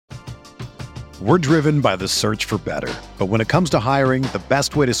We're driven by the search for better. But when it comes to hiring, the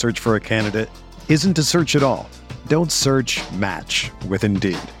best way to search for a candidate isn't to search at all. Don't search, match with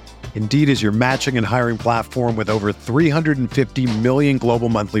Indeed. Indeed is your matching and hiring platform with over 350 million global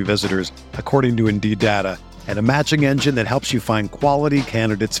monthly visitors, according to Indeed data, and a matching engine that helps you find quality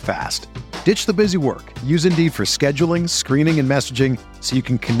candidates fast. Ditch the busy work. Use Indeed for scheduling, screening, and messaging so you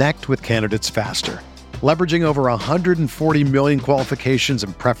can connect with candidates faster. Leveraging over 140 million qualifications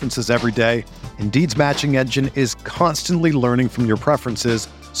and preferences every day, Indeed's matching engine is constantly learning from your preferences,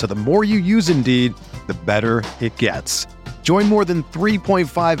 so the more you use Indeed, the better it gets. Join more than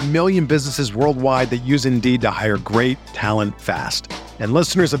 3.5 million businesses worldwide that use Indeed to hire great talent fast. And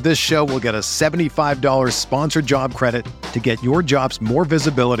listeners of this show will get a $75 sponsored job credit to get your jobs more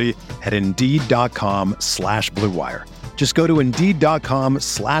visibility at Indeed.com/Blue Wire. Just go to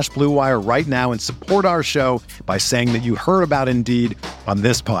Indeed.com/Blue Wire right now and support our show by saying that you heard about Indeed on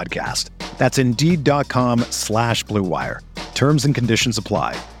this podcast. That's Indeed.com/Blue Wire. Terms and conditions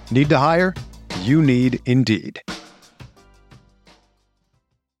apply. Need to hire? You need Indeed.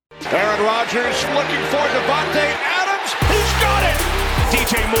 Aaron Rodgers looking for Davante Adams. He's got it.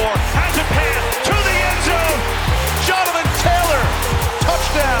 DJ Moore has a pass to the end zone. Jonathan Taylor,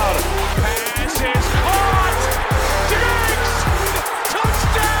 touchdown. Pass is caught. Diggs,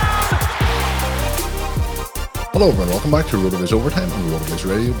 touchdown. Hello everyone, welcome back to RotoViz Overtime on RotoViz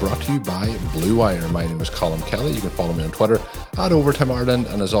Radio, brought to you by Blue Wire. My name is Colin Kelly. You can follow me on Twitter at Overtime Ireland,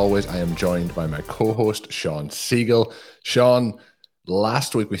 and as always, I am joined by my co-host Sean Siegel. Sean,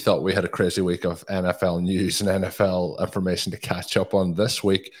 last week we thought we had a crazy week of NFL news and NFL information to catch up on. This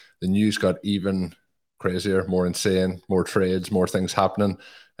week, the news got even crazier, more insane, more trades, more things happening,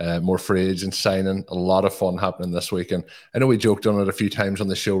 more free agents signing. A lot of fun happening this week. And I know we joked on it a few times on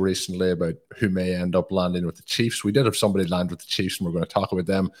the show recently about who may end up landing with the Chiefs. We did have somebody land with the Chiefs, and we're going to talk about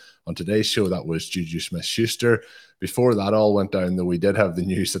them on today's show. That was Juju Smith-Schuster. Before that all went down, though, we did have the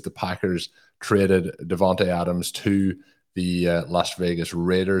news that the Packers traded Davante Adams to the Las Vegas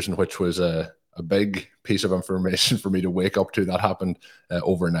Raiders, and which was a big piece of information for me to wake up to. That happened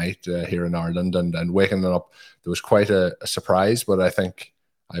overnight here in Ireland, and waking up, there was quite a surprise, but I think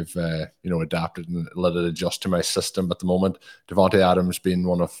I've adapted and let it adjust to my system at the moment. Davante Adams being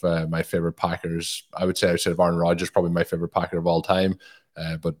one of my favorite Packers. I would say outside of Aaron Rodgers, probably my favorite Packer of all time.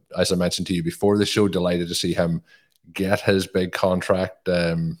 But as I mentioned to you before the show, delighted to see him get his big contract.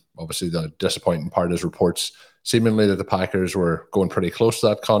 Obviously, the disappointing part is reports seemingly that the Packers were going pretty close to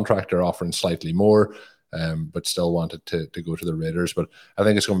that contract, or offering slightly more, but still wanted to go to the Raiders. But I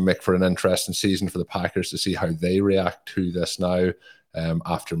think it's going to make for an interesting season for the Packers to see how they react to this now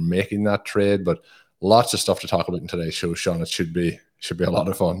after making that trade. But lots of stuff to talk about in today's show, Sean. It should be a lot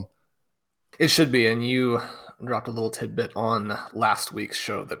of fun. It should be, and you dropped a little tidbit on last week's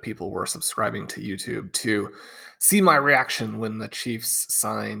show that people were subscribing to YouTube to see my reaction when the Chiefs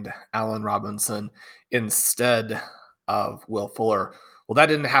signed Allen Robinson instead of Will Fuller. Well, that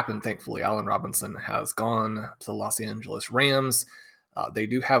didn't happen, thankfully. Allen Robinson has gone to the Los Angeles Rams. They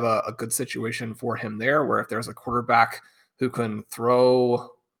do have a good situation for him there, where if there's a quarterback who can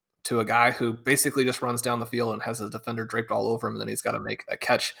throw to a guy who basically just runs down the field and has a defender draped all over him, and then he's got to make a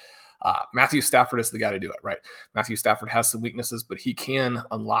catch. Matthew Stafford is the guy to do it, right? Matthew Stafford has some weaknesses, but he can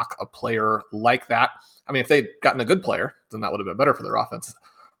unlock a player like that. I mean, if they'd gotten a good player, then that would have been better for their offense.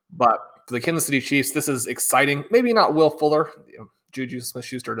 But for the Kansas City Chiefs, this is exciting. Maybe not Will Fuller. Juju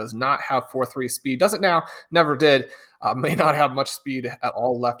Smith-Schuster does not have 4.3 speed. Doesn't now, never did. May not have much speed at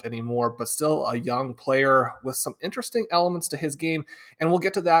all left anymore, but still a young player with some interesting elements to his game. And we'll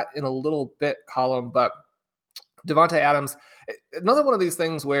get to that in a little bit, Colin. But Davante Adams, another one of these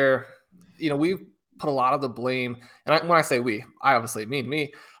things where, we've put a lot of the blame, and when I say we, I obviously mean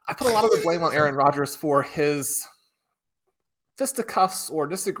me, I put a lot of the blame on Aaron Rodgers for his fisticuffs or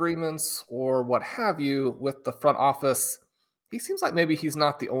disagreements or what have you with the front office. He seems like maybe he's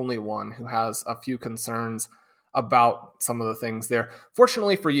not the only one who has a few concerns about some of the things there.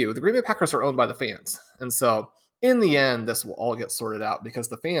 Fortunately for you, the Green Bay Packers are owned by the fans. And so in the end, this will all get sorted out because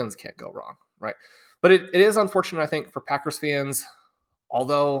the fans can't go wrong, right? But it is unfortunate, I think, for Packers fans,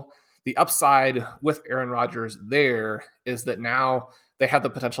 although the upside with Aaron Rodgers there is that now they have the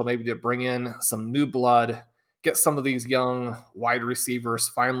potential maybe to bring in some new blood, get some of these young wide receivers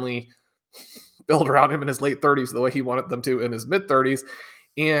finally build around him in his late 30s the way he wanted them to in his mid-30s.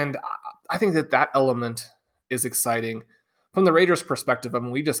 And I think that element is exciting. From the Raiders' perspective, I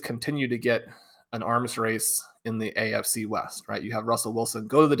mean, we just continue to get an arms race in the AFC West, right? You have Russell Wilson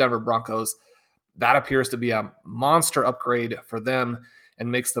go to the Denver Broncos. That appears to be a monster upgrade for them and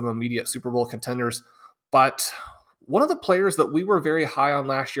makes them immediate Super Bowl contenders. But one of the players that we were very high on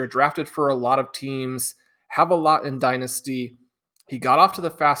last year, drafted for a lot of teams, have a lot in Dynasty. He got off to the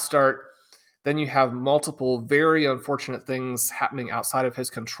fast start. Then you have multiple very unfortunate things happening outside of his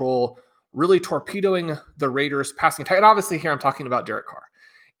control, really torpedoing the Raiders' passing attack. And obviously here I'm talking about Derek Carr.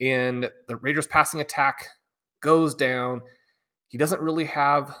 And the Raiders' passing attack goes down. He doesn't really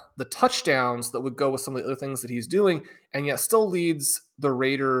have the touchdowns that would go with some of the other things that he's doing, and yet still leads the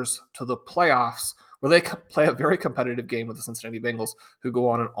Raiders to the playoffs, where they play a very competitive game with the Cincinnati Bengals, who go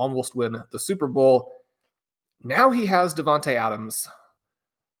on and almost win the Super Bowl. Now he has Davante Adams,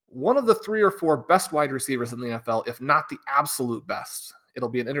 one of the 3 or 4 best wide receivers in the NFL, if not the absolute best. It'll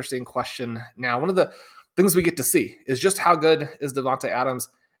be an interesting question. Now, one of the things we get to see is just how good is Davante Adams?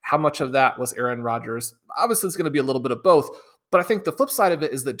 How much of that was Aaron Rodgers? Obviously, it's going to be a little bit of both. But I think the flip side of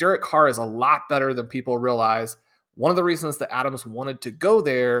it is that Derek Carr is a lot better than people realize. One of the reasons that Adams wanted to go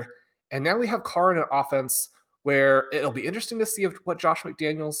there, and now we have Carr in an offense where it'll be interesting to see what Josh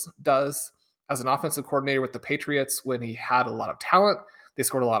McDaniels does as an offensive coordinator with the Patriots. When he had a lot of talent, they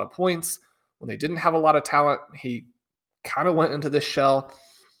scored a lot of points. When they didn't have a lot of talent, he kind of went into this shell.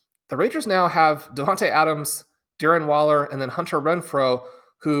 The Raiders now have Davante Adams, Darren Waller, and then Hunter Renfrow,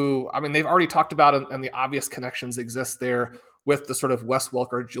 who, I mean, they've already talked about, and the obvious connections exist there with the sort of Wes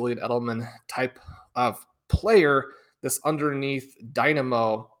Welker, Julian Edelman type of player, this underneath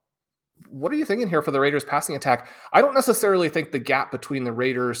dynamo. What are you thinking here for the Raiders passing attack? I don't necessarily think the gap between the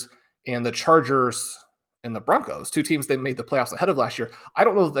Raiders and the Chargers and the Broncos, 2 teams they made the playoffs ahead of last year, I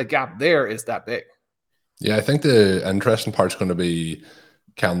don't know that the gap there is that big. Yeah, I think the interesting part's going to be,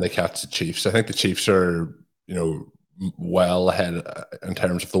 can they catch the Chiefs? I think the Chiefs are, well ahead in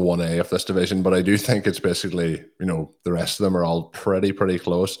terms of the 1A of this division, but I do think it's basically, the rest of them are all pretty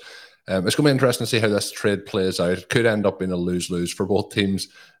close. It's going to be interesting to see how this trade plays out. It could end up being a lose-lose for both teams.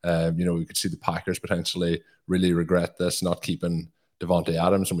 We could see the Packers potentially really regret this, not keeping Davante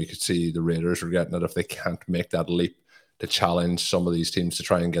Adams, and we could see the Raiders regretting it if they can't make that leap to challenge some of these teams to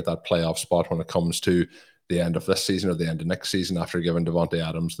try and get that playoff spot when it comes to the end of this season or the end of next season, after giving Davante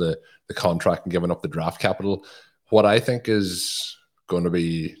Adams the contract and giving up the draft capital. What I think is going to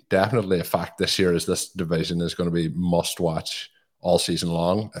be definitely a fact this year is this division is going to be must watch all season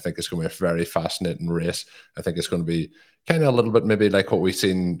long. I think it's going to be a very fascinating race. I think it's going to be kind of a little bit maybe like what we've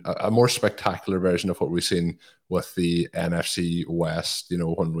seen, a more spectacular version of what we've seen with the NFC West,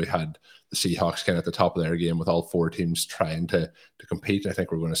 when we had the Seahawks kind of at the top of their game with all 4 teams trying to compete. I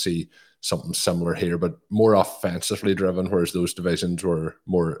think we're going to see something similar here, but more offensively driven, whereas those divisions were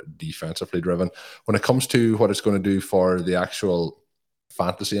more defensively driven. When it comes to what it's going to do for the actual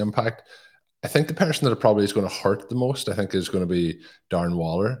fantasy impact, I think the person that it probably is going to hurt the most, I think, is going to be Darren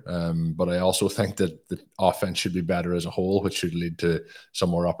Waller. But I also think that the offense should be better as a whole, which should lead to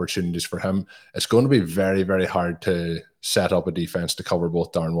some more opportunities for him. It's going to be very, very hard to set up a defense to cover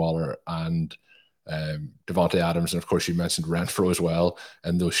both Darren Waller and Davante Adams. And of course, you mentioned Renfrow as well,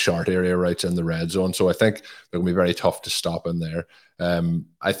 and those short area routes in the red zone. So I think they're going to be very tough to stop in there.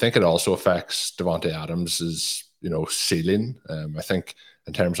 I think it also affects Davante Adams' ceiling. I think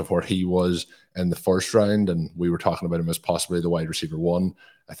in terms of where he was in the first round, and we were talking about him as possibly the wide receiver 1,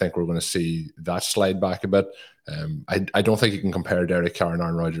 I think we're going to see that slide back a bit. I don't think you can compare Derek Carr and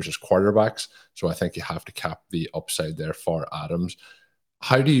Aaron Rodgers as quarterbacks, so I think you have to cap the upside there for Adams.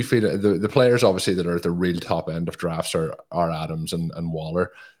 How do you feel? The players obviously that are at the real top end of drafts are Adams and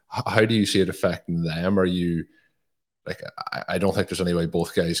Waller. How do you see it affecting them? Are you I don't think there's any way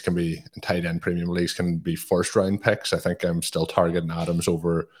both guys can be in tight end premium leagues can be first round picks. I think I'm still targeting Adams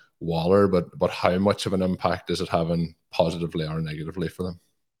over Waller, but how much of an impact is it having positively or negatively for them?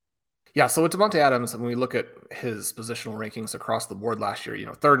 Yeah, so with Davante Adams, when we look at his positional rankings across the board last year,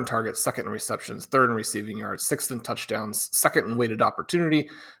 3rd in targets, 2nd in receptions, 3rd in receiving yards, 6th in touchdowns, 2nd in weighted opportunity,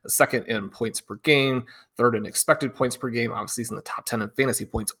 2nd in points per game, 3rd in expected points per game. Obviously, he's in the top 10 in fantasy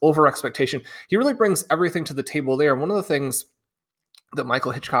points over expectation. He really brings everything to the table there. And one of the things that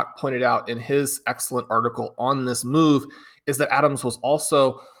Michael Hitchcock pointed out in his excellent article on this move is that Adams was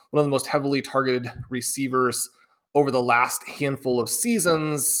also one of the most heavily targeted receivers over the last handful of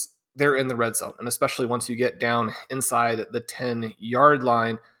seasons. They're in the red zone. And especially once you get down inside the 10-yard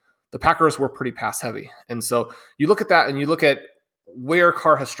line, the Packers were pretty pass heavy. And so you look at that and you look at where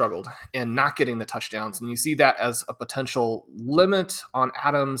Carr has struggled and not getting the touchdowns. And you see that as a potential limit on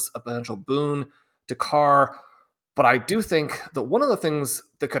Adams, a potential boon to Carr. But I do think that one of the things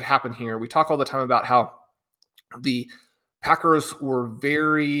that could happen here, we talk all the time about how the Packers were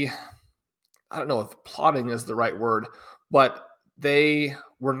very, I don't know if plotting is the right word, but they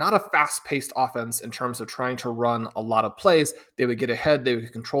were not a fast-paced offense in terms of trying to run a lot of plays. They would get ahead. They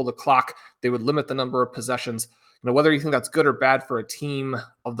would control the clock. They would limit the number of possessions. whether you think that's good or bad for a team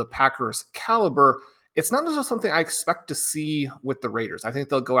of the Packers caliber, it's not just something I expect to see with the Raiders. I think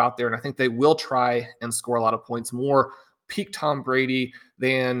they'll go out there and I think they will try and score a lot of points, more peak Tom Brady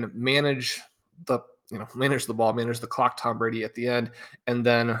than manage the ball, manage the clock Tom Brady at the end. And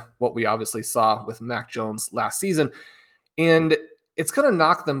then what we obviously saw with Mac Jones last season. And it's going to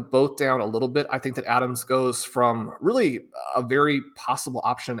knock them both down a little bit. I think that Adams goes from really a very possible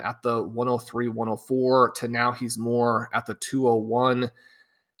option at the 103, 104 to now he's more at the 201.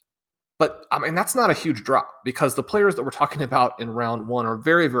 But I mean, that's not a huge drop because the players that we're talking about in round one are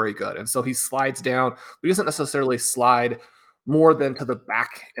very, very good. And so he slides down, but he doesn't necessarily slide more than to the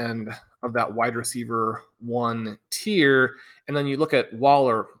back end of that wide receiver one tier. And then you look at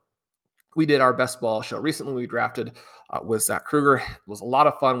Waller. We did our best ball show recently. We drafted with Zach Kruger. It was a lot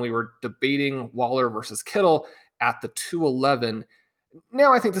of fun. We were debating Waller versus Kittle at the 211.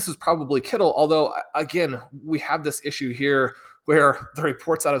 Now I think this is probably Kittle, although again, we have this issue here where the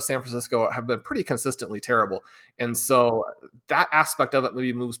reports out of San Francisco have been pretty consistently terrible. And so that aspect of it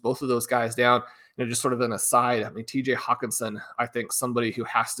maybe moves both of those guys down. And just sort of an aside, I mean, TJ Hawkinson, I think somebody who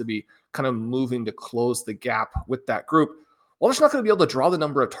has to be kind of moving to close the gap with that group. Waller's not going to be able to draw the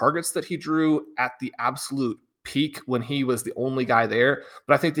number of targets that he drew at the absolute peak when he was the only guy there,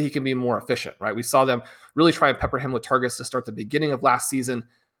 but I think that he can be more efficient, right? We saw them really try and pepper him with targets to start the beginning of last season.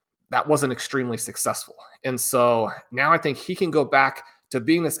 That wasn't extremely successful. And so now I think he can go back to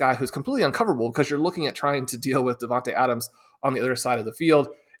being this guy who's completely uncoverable because you're looking at trying to deal with Davante Adams on the other side of the field.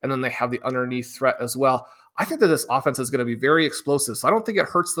 And then they have the underneath threat as well. I think that this offense is going to be very explosive. So I don't think it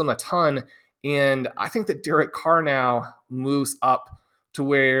hurts them a ton. And I think that Derek Carr now moves up to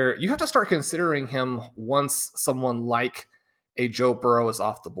where you have to start considering him once someone like a Joe Burrow is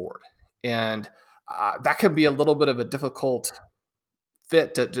off the board. And that can be a little bit of a difficult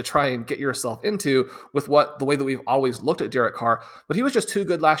fit to try and get yourself into with the way that we've always looked at Derek Carr. But he was just too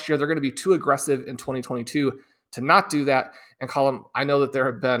good last year. They're going to be too aggressive in 2022 to not do that. And Colin, I know that there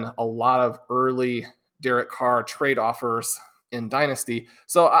have been a lot of early Derek Carr trade offers in Dynasty.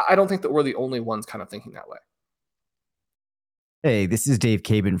 So I don't think that we're the only ones kind of thinking that way. Hey, this is Dave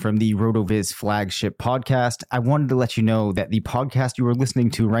Cabin from the RotoViz flagship podcast. I wanted to let you know that the podcast you are listening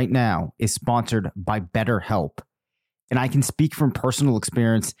to right now is sponsored by BetterHelp. And I can speak from personal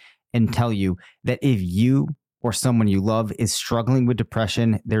experience and tell you that if you or someone you love is struggling with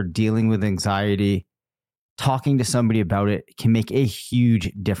depression, they're dealing with anxiety, talking to somebody about it can make a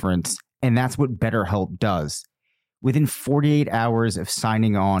huge difference. And that's what BetterHelp does. Within 48 hours of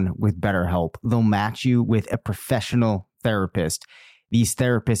signing on with BetterHelp, they'll match you with a professional therapist. These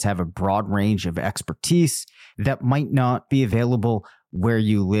therapists have a broad range of expertise that might not be available where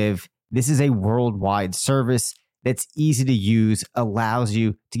you live. This is a worldwide service that's easy to use, allows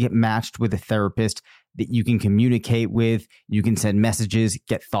you to get matched with a therapist that you can communicate with. You can send messages,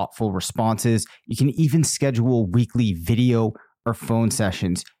 get thoughtful responses. You can even schedule weekly video or phone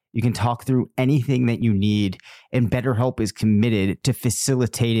sessions. You can talk through anything that you need. And BetterHelp is committed to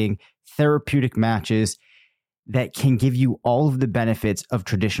facilitating therapeutic matches that can give you all of the benefits of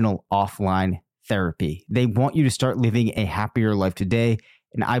traditional offline therapy. They want you to start living a happier life today.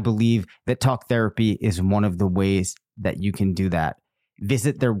 And I believe that talk therapy is one of the ways that you can do that.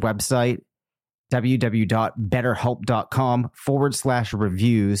 Visit their website,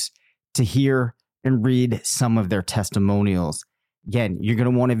 www.betterhelp.com/reviews to hear and read some of their testimonials. Again, you're going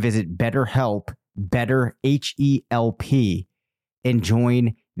to want to visit BetterHelp, Better H-E-L-P, and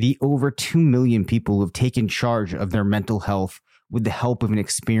join the over 2 million people who have taken charge of their mental health with the help of an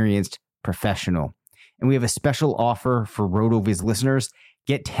experienced professional. And we have a special offer for RotoViz listeners.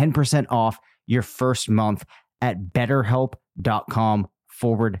 Get 10% off your first month at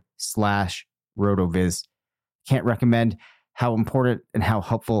betterhelp.com/RotoViz. Can't recommend how important and how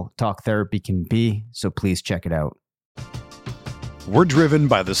helpful talk therapy can be, so please check it out. We're driven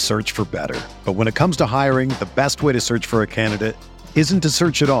by the search for better. But when it comes to hiring, the best way to search for a candidate isn't to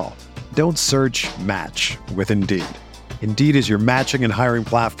search at all. Don't search, match with Indeed. Indeed is your matching and hiring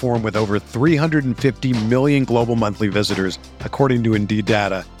platform with over 350 million global monthly visitors, according to Indeed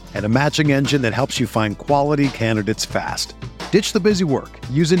data, and a matching engine that helps you find quality candidates fast. Ditch the busy work.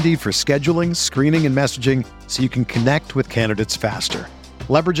 Use Indeed for scheduling, screening, and messaging so you can connect with candidates faster.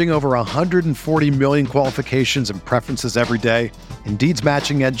 Leveraging over 140 million qualifications and preferences every day, Indeed's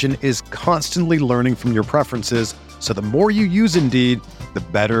matching engine is constantly learning from your preferences, so the more you use Indeed, the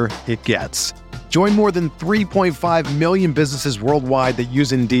better it gets. Join more than 3.5 million businesses worldwide that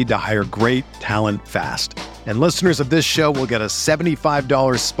use Indeed to hire great talent fast. And listeners of this show will get a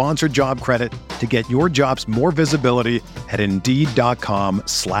 $75 sponsored job credit to get your jobs more visibility at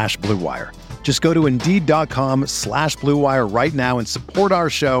Indeed.com/Blue Wire. Just go to Indeed.com/Blue Wire right now and support our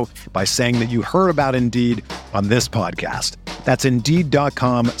show by saying that you heard about Indeed on this podcast. That's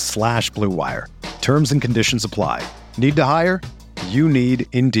Indeed.com/Blue Wire. Terms and conditions apply. Need to hire? You need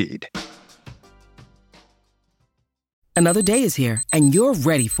Indeed. Another day is here, and you're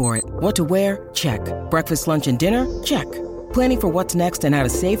ready for it. What to wear? Check. Breakfast, lunch, and dinner? Check. Planning for what's next and how to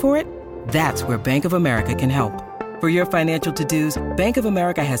save for it? That's where Bank of America can help. For your financial to-dos, Bank of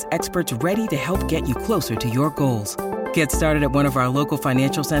America has experts ready to help get you closer to your goals. Get started at one of our local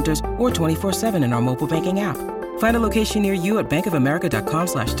financial centers or 24/7 in our mobile banking app. Find a location near you at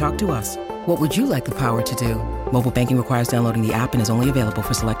bankofamerica.com/talktous. What would you like the power to do? Mobile banking requires downloading the app and is only available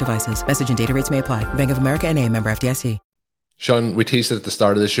for select devices. Message and data rates may apply. Bank of America NA, member FDIC. Sean, we teased it at the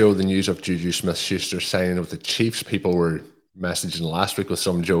start of the show, the news of Juju Smith-Schuster signing with the Chiefs. People were messaging last week with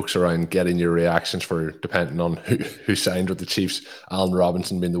some jokes around getting your reactions for depending on who signed with the Chiefs. Allen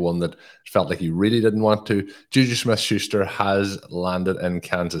Robinson being the one that felt like he really didn't want to. Juju Smith-Schuster has landed in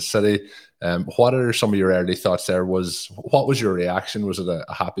Kansas City. What are some of your early thoughts there? What was your reaction? Was it a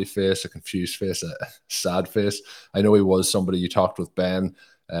happy face, a confused face, a sad face? I know he was somebody you talked with Ben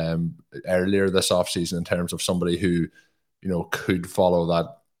earlier this offseason in terms of somebody who, could follow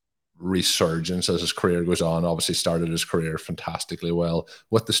that resurgence as his career goes on. Obviously started his career fantastically well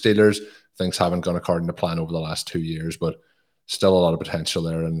with the Steelers. Things haven't gone according to plan over the last 2 years, but still a lot of potential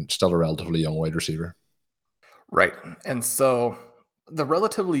there and still a relatively young wide receiver. Right. And so the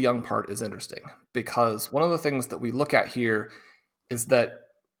relatively young part is interesting because one of the things that we look at here is that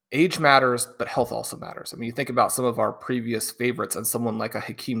age matters, but health also matters. I mean, you think about some of our previous favorites and someone like a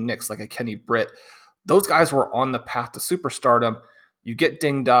Hakeem Nicks, like a Kenny Britt. Those guys were on the path to superstardom. You get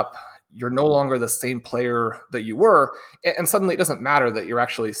dinged up, you're no longer the same player that you were, and suddenly it doesn't matter that you're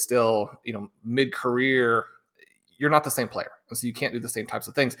actually still, mid-career. You're not the same player, and so you can't do the same types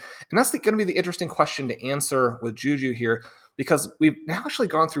of things. And that's going to be the interesting question to answer with Juju here, because we've now actually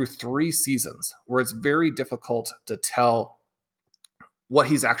gone through 3 seasons where it's very difficult to tell what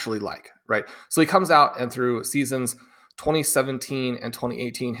he's actually like, right? So he comes out and through seasons 2017 and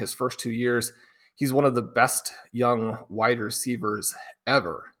 2018, his first 2 years, he's one of the best young wide receivers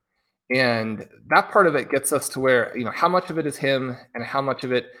ever. And that part of it gets us to where, how much of it is him and how much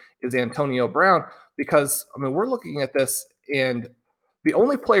of it is Antonio Brown? Because, we're looking at this and the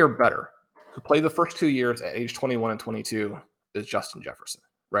only player better who played the first 2 years at age 21 and 22 is Justin Jefferson,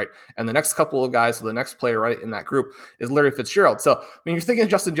 right? And the next couple of guys, so the next player right in that group is Larry Fitzgerald. So, you're thinking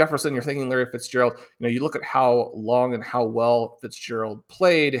Justin Jefferson, you're thinking Larry Fitzgerald, you look at how long and how well Fitzgerald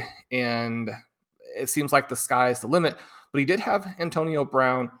played, and it seems like the sky's the limit, but he did have Antonio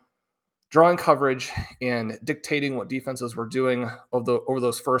Brown drawing coverage and dictating what defenses were doing over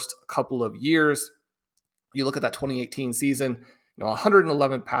those first couple of years. You look at that 2018 season,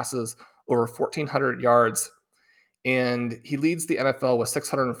 111 passes, over 1,400 yards, and he leads the NFL with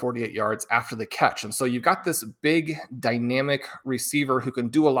 648 yards after the catch. And so you've got this big, dynamic receiver who can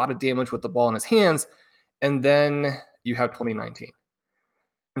do a lot of damage with the ball in his hands, and then you have 2019.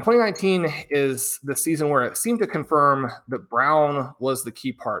 And 2019 is the season where it seemed to confirm that Brown was the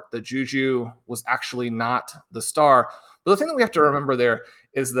key part, that Juju was actually not the star. But the thing that we have to remember there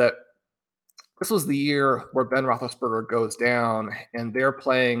is that this was the year where Ben Roethlisberger goes down, and they're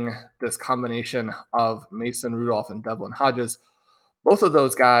playing this combination of Mason Rudolph and Devlin Hodges. Both of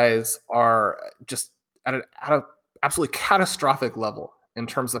those guys are just at an absolutely catastrophic level in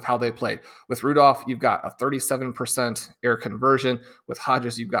terms of how they played. With Rudolph, you've got a 37% air conversion. With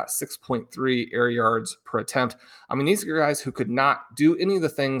Hodges, you've got 6.3 air yards per attempt. These are guys who could not do any of the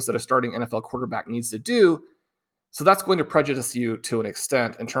things that a starting NFL quarterback needs to do. So that's going to prejudice you to an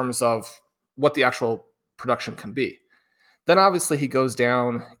extent in terms of what the actual production can be. Then obviously he goes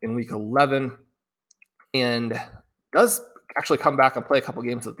down in week 11 and does actually come back and play a couple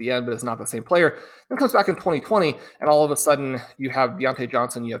games at the end, but is not the same player. Then comes back in 2020, and all of a sudden you have Deontay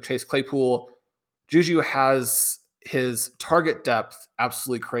Johnson, you have Chase Claypool. Juju has his target depth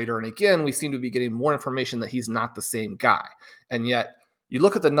absolutely crater. And again, we seem to be getting more information that he's not the same guy. And yet you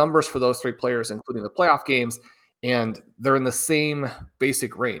look at the numbers for those 3 players, including the playoff games, and they're in the same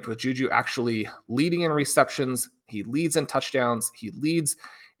basic range, with Juju actually leading in receptions. He leads in touchdowns. He leads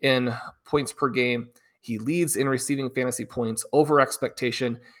in points per game. He leads in receiving fantasy points over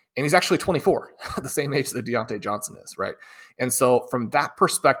expectation. And he's actually 24, the same age that Deontay Johnson is, right? And so from that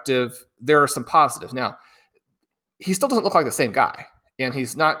perspective, there are some positives. Now, he still doesn't look like the same guy, and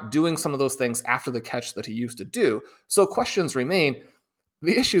he's not doing some of those things after the catch that he used to do. So questions remain.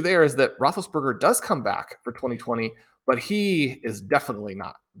 The issue there is that Roethlisberger does come back for 2020, but he is definitely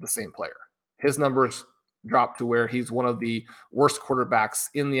not the same player. His numbers dropped to where he's one of the worst quarterbacks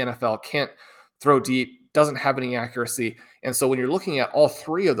in the NFL, can't throw deep, doesn't have any accuracy. And so when you're looking at all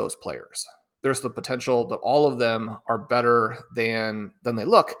three of those players, there's the potential that all of them are better than they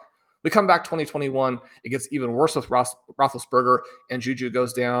look. We come back 2021, it gets even worse with Roethlisberger, and Juju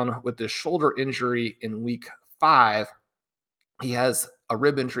goes down with this shoulder injury in week 5. He has a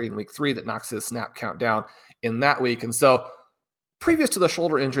rib injury in week 3 that knocks his snap count down in that week. And so previous to the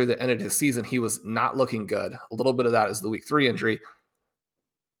shoulder injury that ended his season, he was not looking good. A little bit of that is the week 3 injury.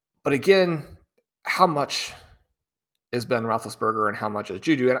 But again, how much is Ben Roethlisberger and how much is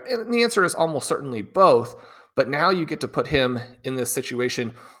Juju? And the answer is almost certainly both. But now you get to put him in this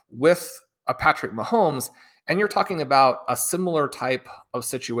situation with a Patrick Mahomes, and you're talking about a similar type of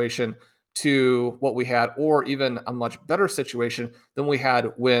situation to what we had, or even a much better situation than we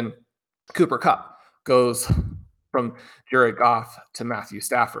had when Cooper Kupp goes from Jared Goff to Matthew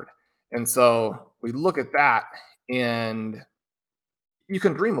Stafford. And so we look at that and you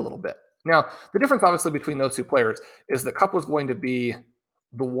can dream a little bit. Now, the difference obviously between those two players is that Kupp was going to be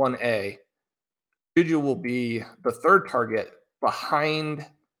the 1A. Juju will be the third target behind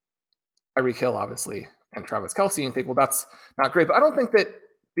Tyreek Hill, obviously, and Travis Kelce, and think, well, that's not great. But I don't think that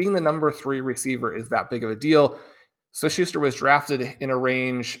being the number 3 receiver is that big of a deal. Smith-Schuster was drafted in a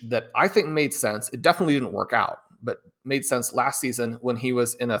range that I think made sense. It definitely didn't work out, but made sense last season when he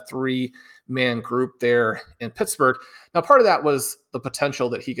was in a 3-man group there in Pittsburgh. Now, part of that was the potential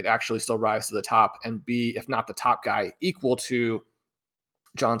that he could actually still rise to the top and be, if not the top guy, equal to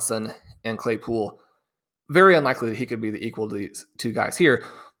Johnson and Claypool. Very unlikely that he could be the equal to these two guys here.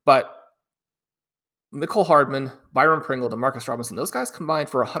 But Mecole Hardman, Byron Pringle, Demarcus Robinson, those guys combined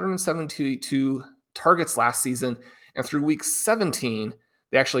for 172 targets last season. And through week 17,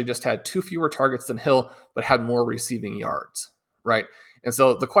 they actually just had 2 fewer targets than Hill, but had more receiving yards, right? And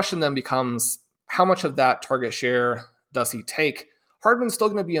so the question then becomes, how much of that target share does he take? Hardman's still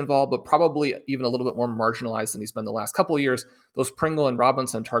going to be involved, but probably even a little bit more marginalized than he's been the last couple of years. Those Pringle and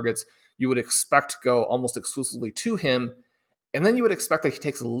Robinson targets you would expect to go almost exclusively to him. And then you would expect that he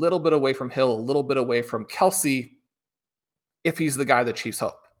takes a little bit away from Hill, a little bit away from Kelce, if he's the guy the Chiefs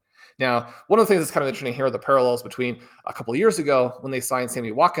hope. Now, one of the things that's kind of interesting here are the parallels between a couple of years ago when they signed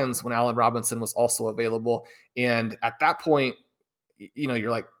Sammy Watkins, when Allen Robinson was also available. And at that point, you know,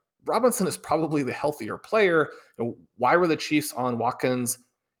 you're like, Robinson is probably the healthier player. Why were the Chiefs on Watkins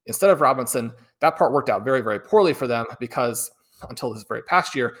instead of Robinson? That part worked out very, very poorly for them because until this very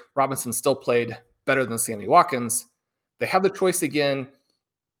past year, Robinson still played better than Sammy Watkins. They have the choice again.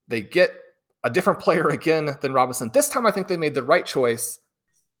 They get a different player again than Robinson. This time, I think they made the right choice.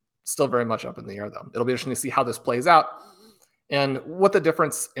 Still very much up in the air, though. It'll be interesting to see how this plays out and what the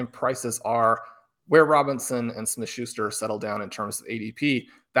difference in prices are, where Robinson and Smith-Schuster settle down in terms of ADP.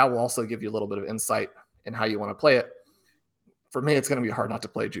 That will also give you a little bit of insight in how you want to play it. For me, it's going to be hard not to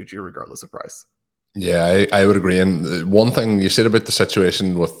play Juju regardless of price. Yeah, I would agree. And one thing you said about the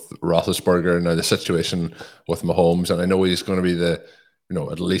situation with Roethlisberger and now the situation with Mahomes, and I know he's going to be the, you know,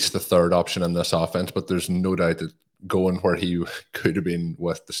 at least the third option in this offense, but there's no doubt that going where he could have been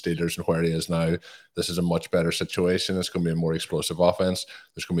with the Steelers and where he is now, this is a much better situation. It's going to be a more explosive offense.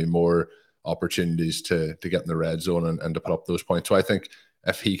 There's going to be more opportunities to get in the red zone and to put up those points. So I think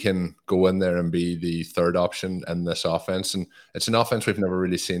if he can go in there and be the third option in this offense, and it's an offense we've never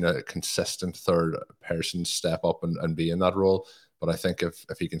really seen a consistent third person step up and be in that role. But I think if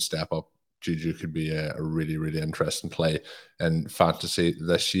he can step up, Juju could be a really, really interesting play in fantasy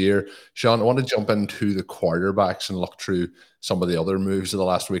this year. Sean, I want to jump into the quarterbacks and look through some of the other moves of the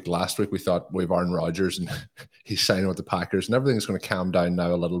last week. Last week, we thought we have Aaron Rodgers and he's signing with the Packers and everything's going to calm down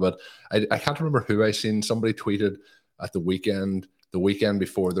now a little bit. I can't remember who I seen. Somebody tweeted at the weekend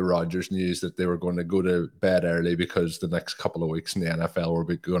before the Rodgers news that they were going to go to bed early because the next couple of weeks in the NFL were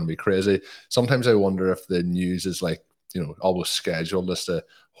going to be crazy. Sometimes I wonder if the news is like, you know, always scheduled as to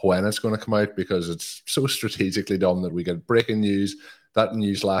when it's going to come out because it's so strategically done that we get breaking news. That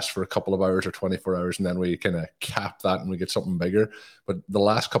news lasts for a couple of hours or 24 hours, and then we kind of cap that and we get something bigger. But the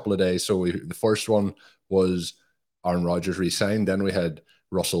last couple of days, the first one was Aaron Rodgers re-signed. Then we had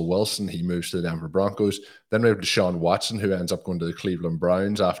Russell Wilson. He moves to the Denver Broncos. Then we have Deshaun Watson, who ends up going to the Cleveland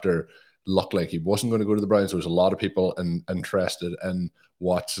Browns after looked like he wasn't going to go to the Browns. There was a lot of people interested in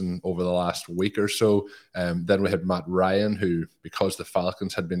Watson over the last week or so. Then we had Matt Ryan, who, because the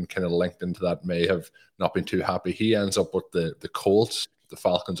Falcons had been kind of linked into that, may have not been too happy. He ends up with the Colts. The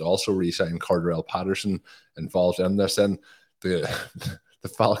Falcons also re-signed Cordarrelle Patterson involved in this. And the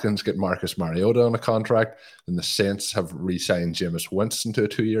Falcons get Marcus Mariota on a contract, and the Saints have re-signed Jameis Winston to a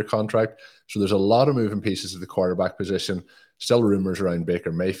 2-year contract. So there's a lot of moving pieces of the quarterback position. Still rumors around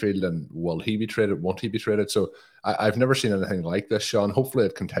Baker Mayfield and will he be traded? Won't he be traded? So I've never seen anything like this, Sean. Hopefully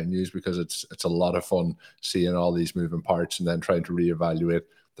it continues because it's a lot of fun seeing all these moving parts and then trying to reevaluate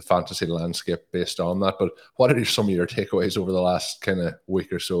the fantasy landscape based on that. But what are some of your takeaways over the last kind of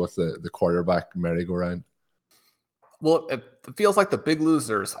week or so with the quarterback merry-go-round? Well, it feels like the big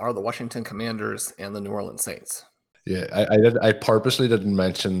losers are the Washington Commanders and the New Orleans Saints. Yeah, I purposely didn't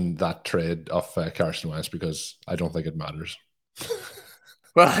mention that trade of Carson Wentz because I don't think it matters.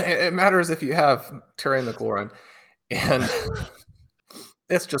 Well, it matters if you have Terry McLaurin, and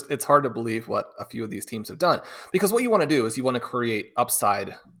it's hard to believe what a few of these teams have done, because what you want to do is you want to create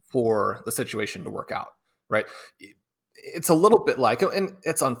upside for the situation to work out, right? It's a little bit like, and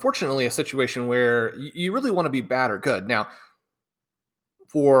it's unfortunately a situation where you really want to be bad or good. Now,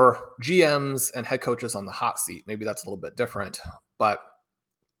 for GMs and head coaches on the hot seat, maybe that's a little bit different, but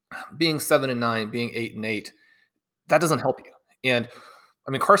being 7-9, being 8-8, that doesn't help you. And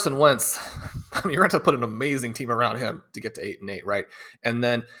I mean, Carson Wentz, you're going to put an amazing team around him to get to 8-8, right? And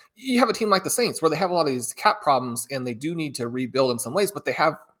then you have a team like the Saints where they have a lot of these cap problems and they do need to rebuild in some ways, but they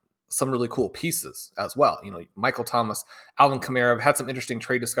have some really cool pieces as well. You know, Michael Thomas, Alvin Kamara. I've had some interesting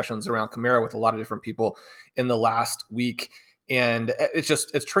trade discussions around Kamara with a lot of different people in the last week. And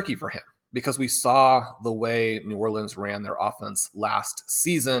it's tricky for him because we saw the way New Orleans ran their offense last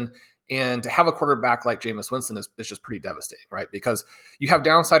season. And to have a quarterback like Jameis Winston is just pretty devastating, right? Because you have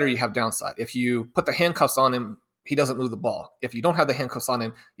downside or you have downside. If you put the handcuffs on him, he doesn't move the ball. If you don't have the handcuffs on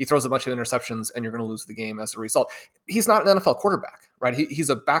him, he throws a bunch of interceptions and you're going to lose the game as a result. He's not an NFL quarterback, right?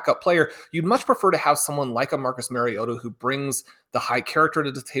 He's a backup player. You'd much prefer to have someone like a Marcus Mariota who brings the high character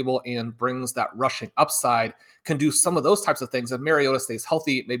to the table and brings that rushing upside, can do some of those types of things. If Mariota stays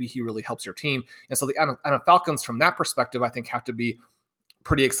healthy, maybe he really helps your team. And so the Atlanta Falcons, from that perspective, I think have to be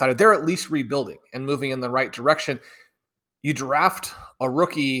pretty excited. They're at least rebuilding and moving in the right direction. You draft a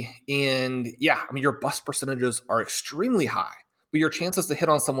rookie and your bust percentages are extremely high, but your chances to hit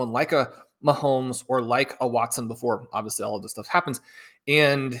on someone like a Mahomes or like a Watson before, obviously all of this stuff happens,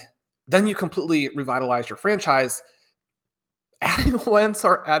 and then you completely revitalize your franchise. Adding Wentz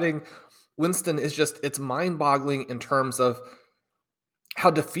or adding Winston is it's mind-boggling in terms of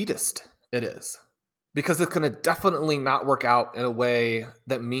how defeatist it is, because it's going to definitely not work out in a way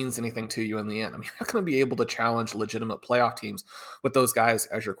that means anything to you in the end. I mean, you're not going to be able to challenge legitimate playoff teams with those guys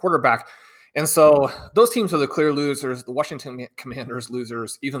as your quarterback. And so those teams are the clear losers, the Washington Commanders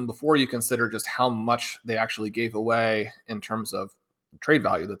losers, even before you consider just how much they actually gave away in terms of trade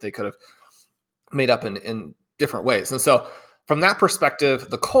value that they could have made up in different ways. And so from that perspective,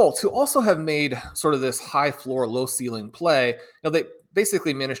 the Colts, who also have made sort of this high floor, low ceiling play, they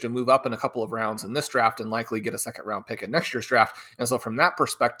basically managed to move up in a couple of rounds in this draft and likely get a second round pick in next year's draft. And so from that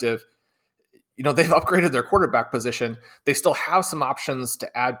perspective, they've upgraded their quarterback position. They still have some options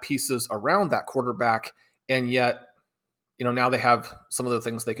to add pieces around that quarterback. And yet, now they have some of the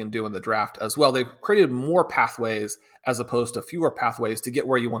things they can do in the draft as well. They've created more pathways as opposed to fewer pathways to get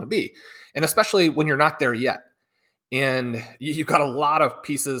where you want to be. And especially when you're not there yet. And you've got a lot of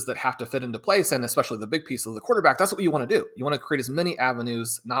pieces that have to fit into place, and especially the big piece of the quarterback. That's what you want to do. You want to create as many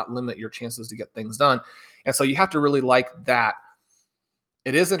avenues, not limit your chances to get things done. And so you have to really like that.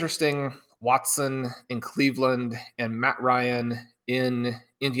 It is interesting, Watson in Cleveland and Matt Ryan in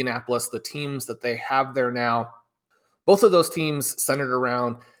Indianapolis, the teams that they have there now, both of those teams centered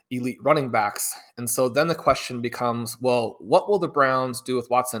around elite running backs. And so then the question becomes, well, what will the Browns do with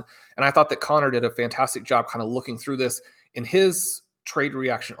Watson? And I thought that Connor did a fantastic job kind of looking through this in his trade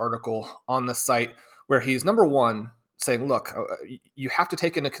reaction article on the site, where he's, number one, saying, look, you have to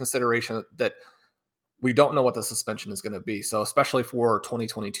take into consideration that we don't know what the suspension is going to be. So especially for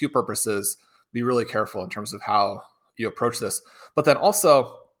 2022 purposes, be really careful in terms of how you approach this. But then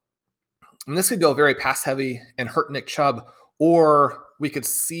also, and this could go very pass heavy and hurt Nick Chubb, or we could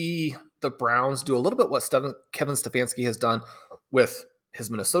see the Browns do a little bit what Kevin Stefanski has done with his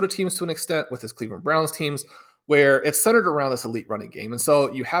Minnesota teams to an extent, with his Cleveland Browns teams, where it's centered around this elite running game. And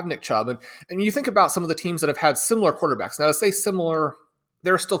so you have Nick Chubb, and you think about some of the teams that have had similar quarterbacks. Now, to say similar,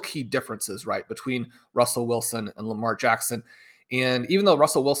 there are still key differences, right, between Russell Wilson and Lamar Jackson. And even though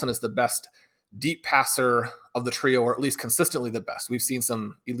Russell Wilson is the best deep passer of the trio, or at least consistently the best, we've seen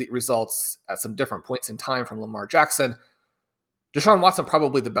some elite results at some different points in time from Lamar Jackson. Deshaun Watson,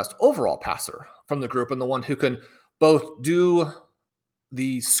 probably the best overall passer from the group, and the one who can both do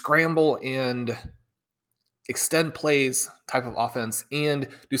the scramble and extend plays type of offense and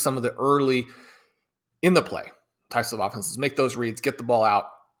do some of the early in the play types of offenses, make those reads, get the ball out.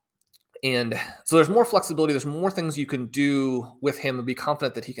 And so there's more flexibility. There's more things you can do with him and be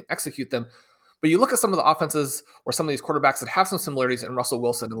confident that he can execute them. But you look at some of the offenses or some of these quarterbacks that have some similarities in Russell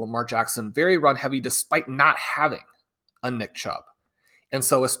Wilson and Lamar Jackson, very run heavy despite not having a Nick Chubb. And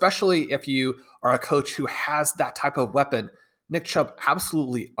so especially if you are a coach who has that type of weapon, Nick Chubb,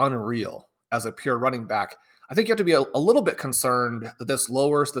 absolutely unreal as a pure running back. I think you have to be a little bit concerned that this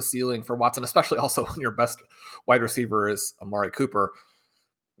lowers the ceiling for Watson, especially also when your best wide receiver is Amari Cooper.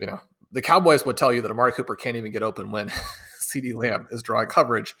 You know, the Cowboys would tell you that Amari Cooper can't even get open when CeeDee Lamb is drawing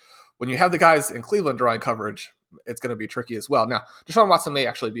coverage. When you have the guys in Cleveland drawing coverage, it's going to be tricky as well. Now, Deshaun Watson may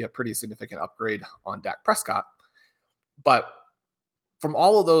actually be a pretty significant upgrade on Dak Prescott, but from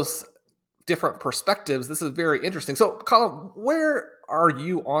all of those different perspectives, this is very interesting. So, Colin, where are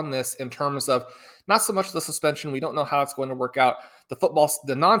you on this in terms of not so much the suspension? We don't know how it's going to work out.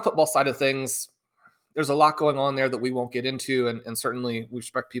 The non-football side of things, there's a lot going on there that we won't get into, and certainly we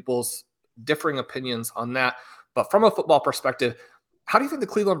respect people's differing opinions on that. But from a football perspective, how do you think the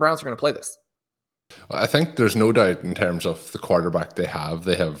Cleveland Browns are going to play this? I think there's no doubt in terms of the quarterback they have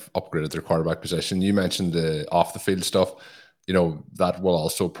upgraded their quarterback position. You mentioned the off the field stuff. You know, that will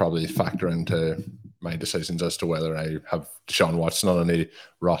also probably factor into my decisions as to whether I have Deshaun Watson on any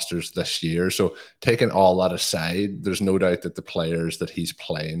rosters this year. So taking all that aside, there's no doubt that the players that he's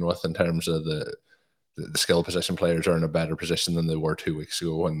playing with in terms of the skill position players are in a better position than they were 2 weeks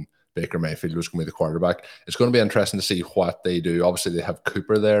ago when Baker Mayfield was going to be the quarterback. It's going to be interesting to see what they do. Obviously, they have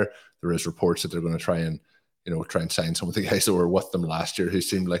Cooper there. There is reports that they're going to try and sign some of the guys that were with them last year who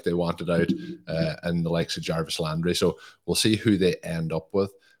seemed like they wanted out, and the likes of Jarvis Landry. So we'll see who they end up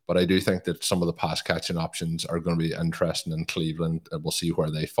with. But I do think that some of the pass catching options are going to be interesting in Cleveland, and we'll see where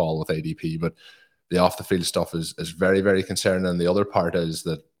they fall with ADP. But the off the field stuff is very, very concerning. And the other part is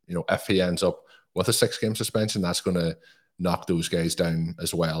that, you know, if he ends up with a 6-game suspension, that's going to knock those guys down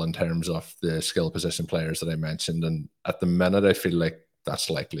as well in terms of the skill position players that I mentioned. And at the minute, I feel like that's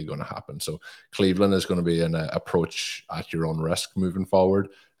likely going to happen. So Cleveland is going to be an approach at your own risk moving forward.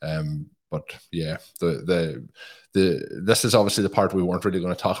 But yeah, this is obviously the part we weren't really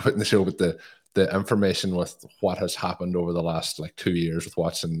going to talk about in the show, but the information with what has happened over the last 2 years with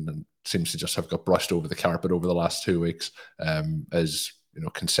Watson and seems to just have got brushed over the carpet over the last 2 weeks is, you know,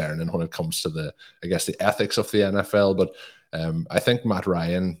 concerning when it comes to the ethics of the NFL. But I think Matt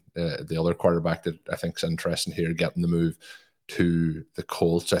Ryan, the other quarterback that I think is interesting here, getting the move to the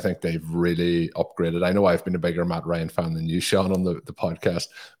Colts, I think they've really upgraded. I know I've been a bigger Matt Ryan fan than you, Sean, on the podcast,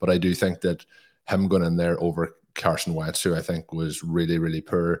 but I do think that him going in there over Carson Wentz, who I think was really, really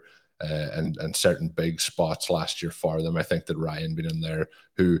poor and certain big spots last year for them. I think that Ryan being in there,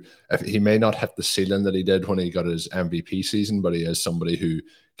 who if he may not hit the ceiling that he did when he got his MVP season, but he is somebody who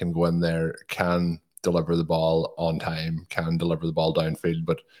can go in there, can deliver the ball on time, can deliver the ball downfield,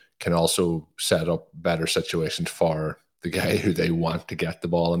 but can also set up better situations for the guy who they want to get the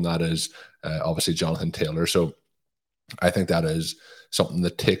ball, and that is obviously Jonathan Taylor. So I think that is something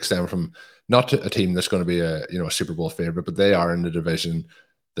that takes them from not a team that's going to be a Super Bowl favorite, but they are in the division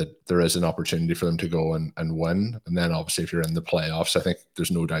that there is an opportunity for them to go and win. And then obviously if you're in the playoffs, I think there's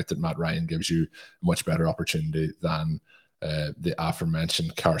no doubt that Matt Ryan gives you a much better opportunity than the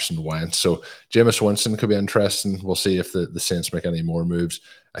aforementioned Carson Wentz. So Jameis Winston could be interesting. We'll see if the Saints make any more moves.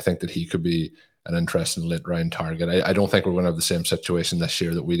 I think that he could be an interesting late round target. I don't think we're going to have the same situation this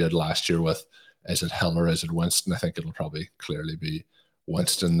year that we did last year with, is it Hill or is it Winston? I think it'll probably clearly be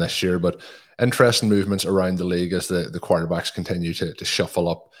Winston this year. But interesting movements around the league as the quarterbacks continue to shuffle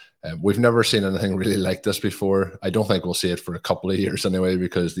up. We've never seen anything really like this before. I don't think we'll see it for a couple of years anyway,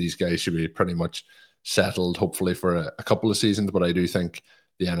 because these guys should be pretty much settled, hopefully, for a couple of seasons. But I do think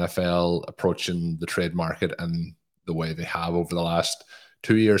the NFL approaching the trade market and the way they have over the last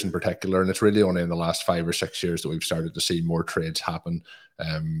 2 years in particular, and it's really only in the last 5 or 6 years that we've started to see more trades happen,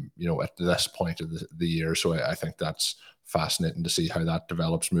 at this point of the year. So I think that's fascinating to see how that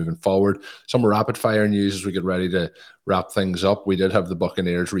develops moving forward. Some rapid fire news as we get ready to wrap things up. We did have the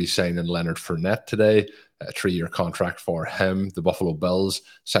Buccaneers re-signing Leonard Fournette today, a 3-year contract for him. The Buffalo Bills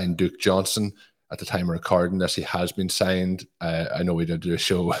signed Duke Johnson. At the time of recording this, he has been signed. I know we did do a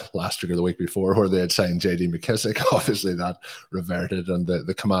show last week or the week before where they had signed J.D. McKissick. Obviously, that reverted, and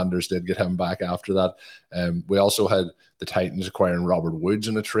the Commanders did get him back after that. We also had the Titans acquiring Robert Woods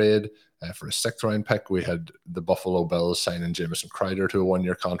in a trade for a 6th-round pick. We had the Buffalo Bills signing Jamison Crowder to a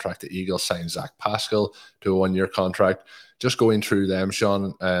 1-year contract. The Eagles signed Zach Pascal to a 1-year contract. Just going through them,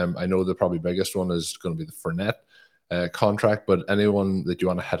 Sean, I know the probably biggest one is going to be the Fournette contract, but anyone that you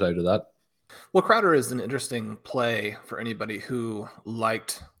want to hit out of that? Well, Crowder is an interesting play for anybody who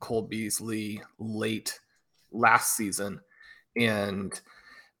liked Cole Beasley late last season. And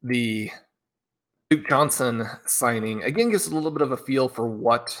the Duke Johnson signing, again, gives a little bit of a feel for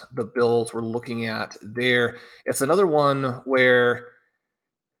what the Bills were looking at there. It's another one where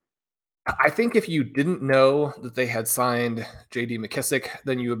I think if you didn't know that they had signed J.D. McKissic,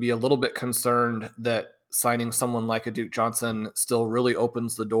 then you would be a little bit concerned that signing someone like a Duke Johnson still really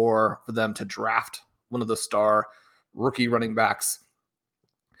opens the door for them to draft one of the star rookie running backs.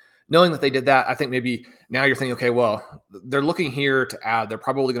 Knowing that they did that, I think maybe now you're thinking, okay, well, they're looking here to add. They're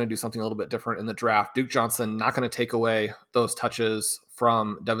probably going to do something a little bit different in the draft. Duke Johnson not going to take away those touches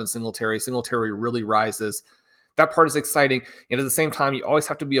from Devin Singletary. Singletary really rises. That part is exciting. And at the same time, you always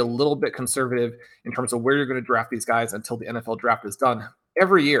have to be a little bit conservative in terms of where you're going to draft these guys until the NFL draft is done.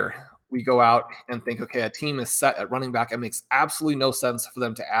 Every year, we go out and think, okay, a team is set at running back. It makes absolutely no sense for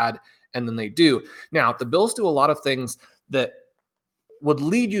them to add, and then they do. Now, the Bills do a lot of things that would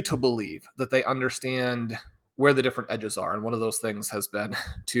lead you to believe that they understand where the different edges are. And one of those things has been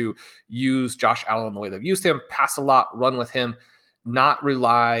to use Josh Allen the way they've used him, pass a lot, run with him, not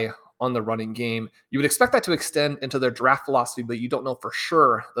rely on the running game. You would expect that to extend into their draft philosophy, but you don't know for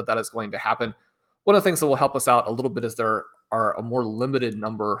sure that that is going to happen. One of the things that will help us out a little bit is there are a more limited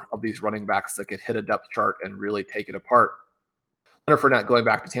number of these running backs that could hit a depth chart and really take it apart. Leonard Fournette going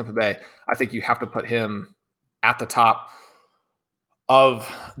back to Tampa Bay, I think you have to put him at the top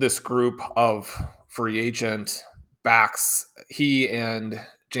of this group of free agent backs. He and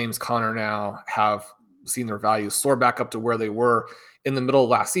James Conner now have seen their values soar back up to where they were in the middle of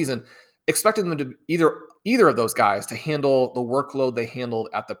last season. Expecting them to either of those guys to handle the workload they handled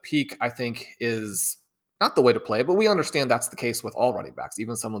at the peak, I think is not the way to play, but we understand that's the case with all running backs,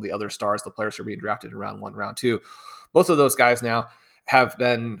 even some of the other stars, the players who are being drafted in round 1, round 2. Both of those guys now have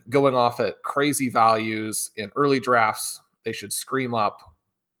been going off at crazy values in early drafts. They should scream up.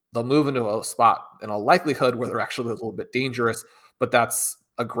 They'll move into a spot in a likelihood where they're actually a little bit dangerous, but that's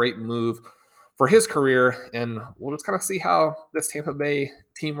a great move for his career. And we'll just kind of see how this Tampa Bay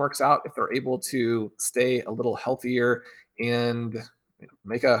team works out if they're able to stay a little healthier and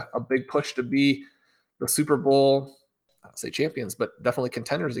make a big push to be the Super Bowl, I don't say champions, but definitely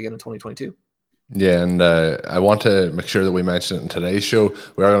contenders again in 2022. Yeah, and I want to make sure that we mention it in today's show.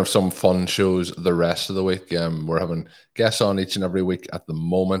 We are going to have some fun shows the rest of the week. We're having guests on each and every week at the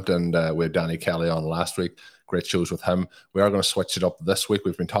moment, and we had Danny Kelly on last week. Great shows with him. We are going to switch it up this week.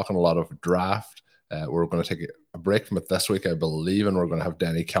 We've been talking a lot of draft. We're going to take a break from it this week, I believe, and we're going to have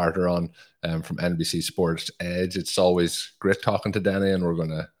Denny Carter on from NBC Sports Edge. It's always great talking to Denny, and we're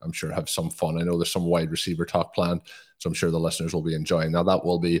going to, I'm sure, have some fun. I know there's some wide receiver talk planned, so I'm sure the listeners will be enjoying. Now, that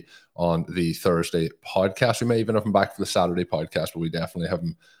will be on the Thursday podcast. We may even have him back for the Saturday podcast, but we definitely have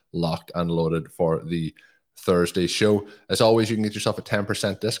him locked and loaded for the Thursday show. As always, you can get yourself a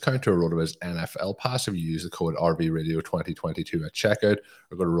 10% discount to a RotoViz NFL Pass if you use the code RVRadio2022 at checkout,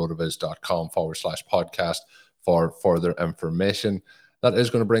 or go to rotoviz.com/podcast for further information. That is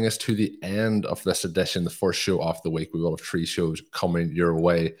going to bring us to the end of this edition, the first show of the week. We will have 3 shows coming your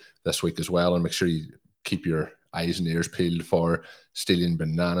way this week as well, and make sure you keep your eyes and ears peeled for Stealing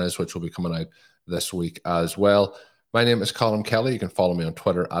Bananas, which will be coming out this week as well. My name is Colm Kelly. You can follow me on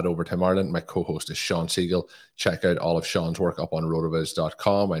Twitter at Overtime Ireland. My co-host is Shawn Siegele. Check out all of Shawn's work up on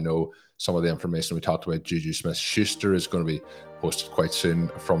rotoviz.com. I know some of the information we talked about, Juju Smith-Schuster, is going to be posted quite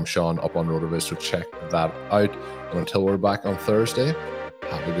soon from Shawn up on Rotoviz, so check that out. And until we're back on Thursday,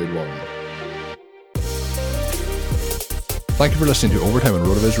 have a good one. Thank you for listening to Overtime on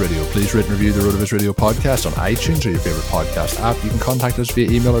RotoViz Radio. Please rate and review the RotoViz Radio podcast on iTunes or your favorite podcast app. You can contact us via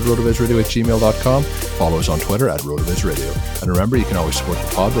email at rotovizradio@gmail.com. Follow us on Twitter at RotoViz Radio. And remember, you can always support the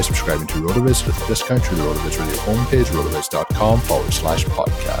pod by subscribing to RotoViz with a discount through the RotoViz Radio homepage,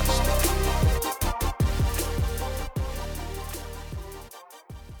 rotoviz.com/podcast.